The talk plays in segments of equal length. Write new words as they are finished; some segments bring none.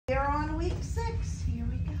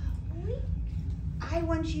I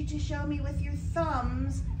want you to show me with your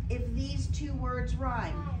thumbs if these two words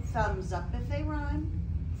rhyme. Thumbs up if they rhyme,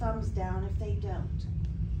 thumbs down if they don't.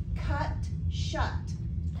 Cut, shut.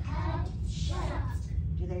 Cut, shut.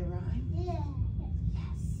 Do they rhyme? Yeah.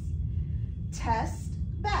 Yes. Test,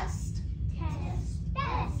 best. Test,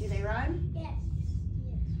 best. Do they rhyme? Yes.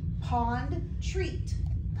 Pond, treat.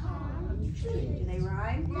 Pond, treat. Do they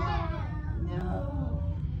rhyme? No.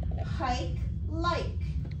 No. Hike, like.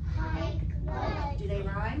 Hike, like. Do they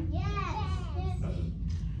rhyme? Yes.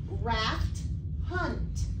 Raft,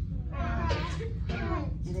 hunt. Raft,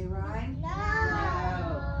 hunt. Do they rhyme?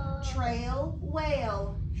 No. Trail,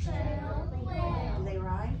 whale. Trail, Do whale. they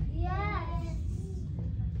rhyme? Yes.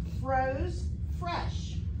 Froze,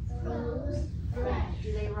 fresh. Froze, fresh.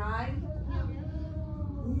 Do they rhyme?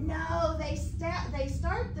 No, they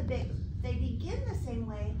begin the same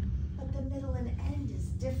way, but the middle and end is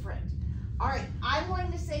different. All right, I'm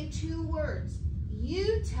going to say two words.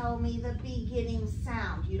 You tell me the beginning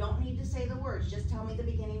sound. You don't need to say the words, just tell me the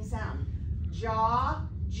beginning sound. Jaw,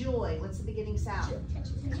 joy. What's the beginning sound?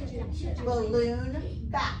 Balloon,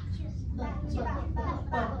 back.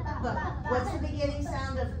 What's the beginning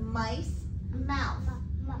sound of mice, mouth?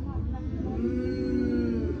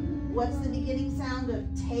 What's the beginning sound of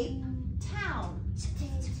tape, town?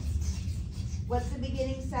 What's the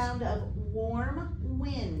beginning sound of warm,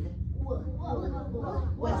 wind?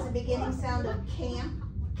 What's the beginning sound of camp,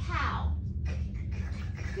 cow?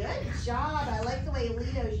 Good job. I like the way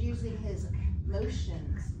Leo's using his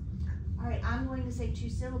motions. All right, I'm going to say two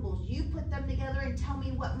syllables. You put them together and tell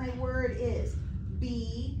me what my word is.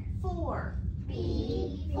 Before.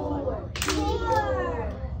 Before.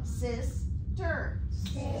 Sister.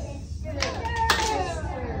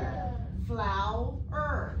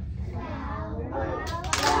 Flower.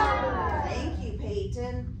 Thank you,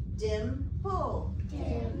 Peyton. Dimple.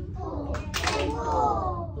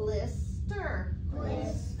 Blister.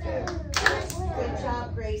 Good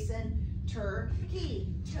job, Grayson. Turkey.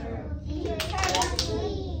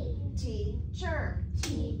 Teacher.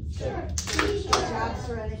 Good job,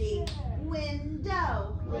 Serenity.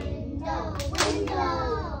 Window.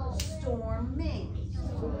 Storming.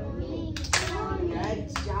 Good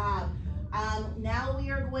job. Now we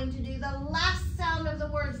are going to do the last sound of the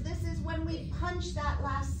words. This is when we punch that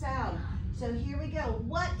last sound. So here we go.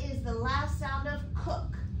 What is the last sound of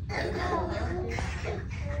cook?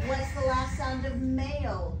 What's the last sound of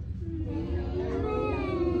mail?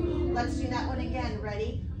 Let's do that one again.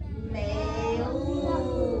 Ready?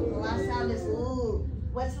 Mail. The last sound is ooh.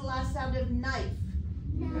 What's the last sound of knife?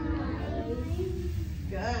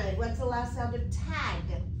 Good. What's the last sound of tag?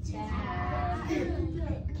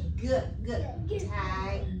 Good.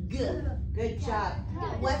 Tag. Good job.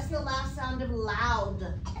 What's the last sound of loud?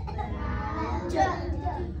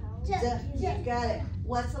 You got it.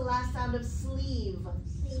 What's the last sound of sleeve?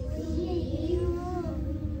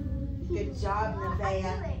 Good job,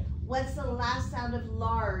 Nevaeh. What's the last sound of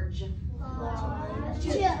large?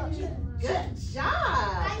 Good job.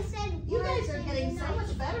 You guys are getting so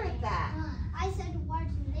much better at that. I said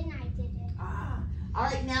words and then I did it. All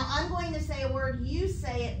right, now I'm going to say a word. You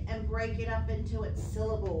say it and break it up into its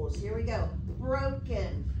syllables. Here we go.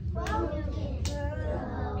 Broken.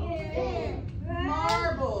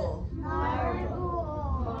 Marble.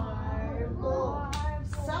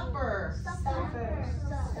 Supper.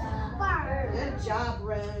 Good job,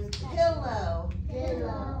 Roan. Pillow.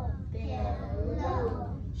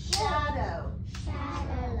 Shadow.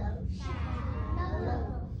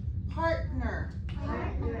 Partner.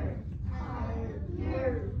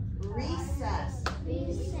 Recess.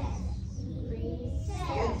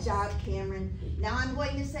 Good job, Cameron. Now I'm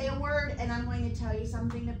going to say a word and I'm going to tell you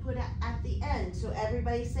something to put at the end. So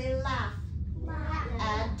everybody say laugh.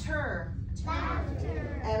 Add ter.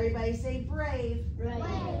 Everybody say brave.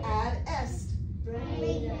 Add est.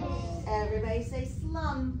 Everybody say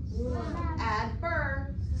slum. Add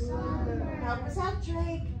burr. Help us out,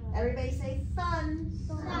 Drake. Everybody say fun.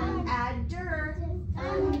 Add dur.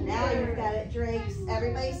 Now you've got it, Drake.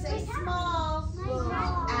 Everybody say small.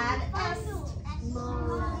 Add est.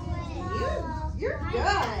 You're good.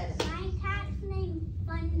 My cat's name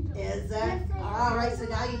Bundle. Is it? All right, so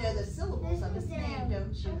now you know the syllables of his name,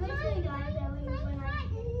 don't you?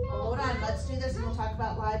 Hold on, let's do this and we'll talk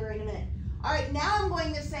about library in a minute. All right, now I'm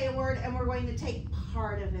going to say a word and we're going to take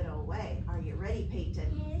part of it away. Are you ready,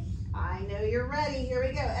 Peyton? Yes. I know you're ready. Here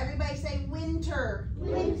we go. Everybody say winter.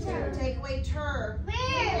 Take away ter.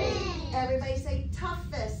 Everybody say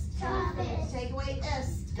toughest. Take away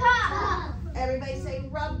est. Everybody say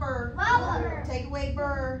rubber. Rubber. Take away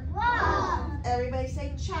burr. Rub. Everybody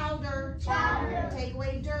say chowder. Chowder. Take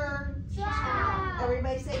away dur. Chow.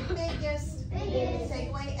 Everybody say biggest. Biggest. Take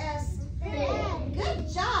away est. Big. Good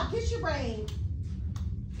job. Kiss your brain.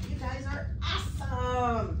 You guys are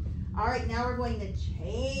awesome. All right, now we're going to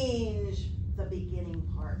change the beginning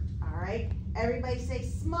part. All right. Everybody say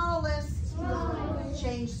smallest. Smallest.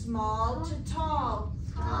 Change small to tall.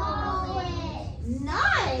 Tallest.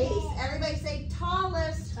 Nice. Everybody say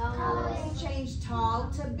tallest. Tallest. Change tall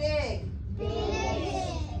to big.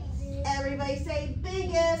 Biggest. Everybody say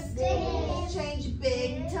biggest. Biggest. Change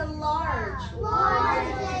big to large.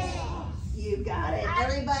 Largest. You got it.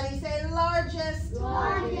 Everybody say largest.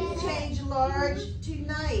 Largest. Change large to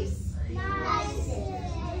nice. Nicest.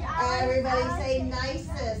 Everybody say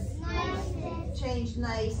nicest. Nicest. Change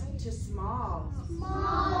nice to small.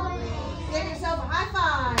 Smallest. Give yourself a high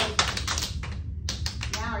five.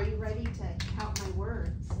 Now, are you ready to count my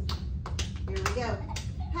words? Here we go.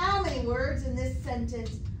 How many words in this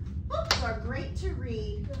sentence? Books are great to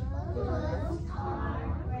read. Books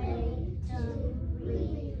are great to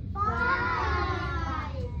read.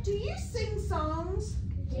 5. Do you sing songs?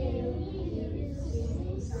 Do you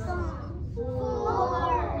sing songs?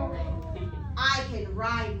 4. I can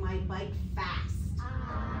ride my bike fast. I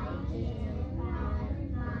can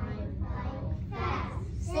ride my bike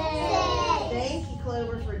fast. 6. Thank you,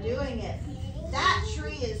 Clover, for doing it. That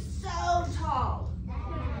tree is so tall.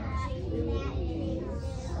 That is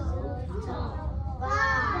so tall. 5.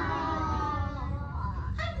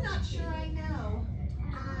 I'm not sure I know.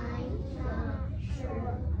 I'm not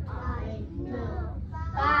sure I know.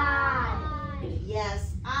 5.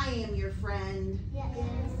 Yes, I am your friend. Yes,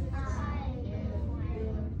 I am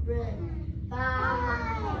your friend. 5.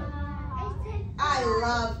 I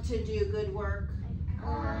love to do good work. I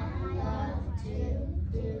love to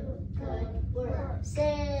do good work. 6.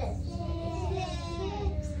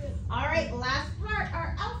 All right, last part,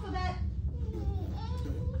 our alphabet.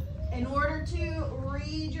 In order to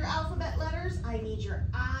read your alphabet letters, I need your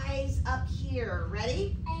eyes up here.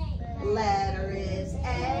 Ready? Letter is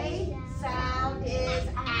A, sound is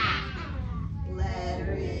A.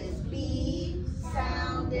 Letter is B,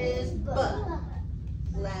 sound is B.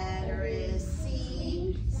 Letter is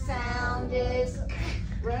C, sound is K.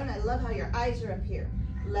 Roan, I love how your eyes are up here.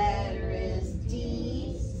 Letter is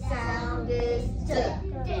D, sound is D.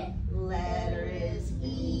 Letter is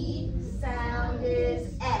E, sound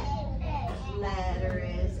is F. Letter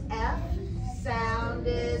is F, sound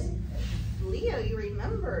is Leo, you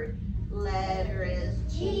remembered. Letter is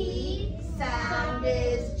G, sound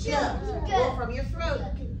is J. Pull from your throat.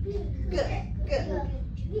 Good, good.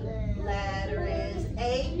 Letter is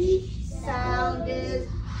H, sound is H.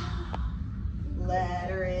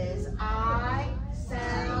 Letter is I,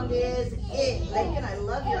 sound is I. Lincoln, I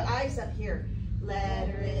love your eyes up here.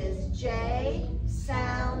 Letter is J,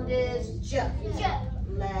 sound is J.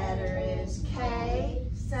 Letter is K,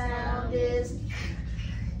 sound is K.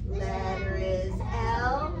 Letter is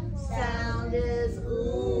L, sound is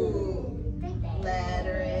L.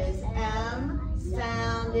 Letter is M,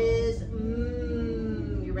 sound is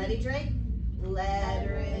M. You ready, Drake?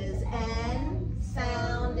 Letter is N,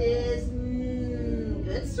 sound is N.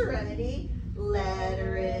 Good, Serenity.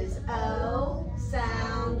 Letter is O,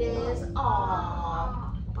 sound is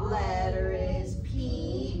aw. Letter is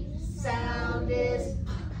P, sound is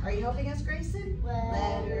P. Are you helping us, Grayson?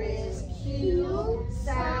 Letter is Q,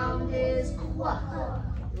 sound is qu.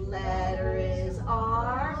 Letter is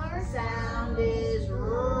R, sound is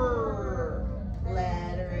R.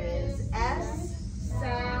 Letter is S,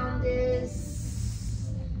 sound is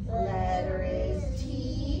S. Letter is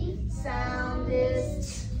T, sound is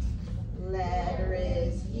T. Letter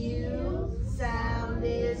is U, sound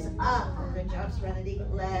is up. Good job, Serenity.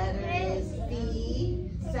 Letter is V,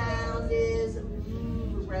 sound is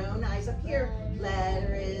V. Roan, eyes up here.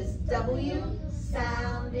 Letter is W,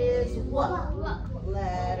 sound is W.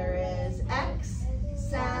 Letter is X,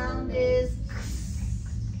 sound is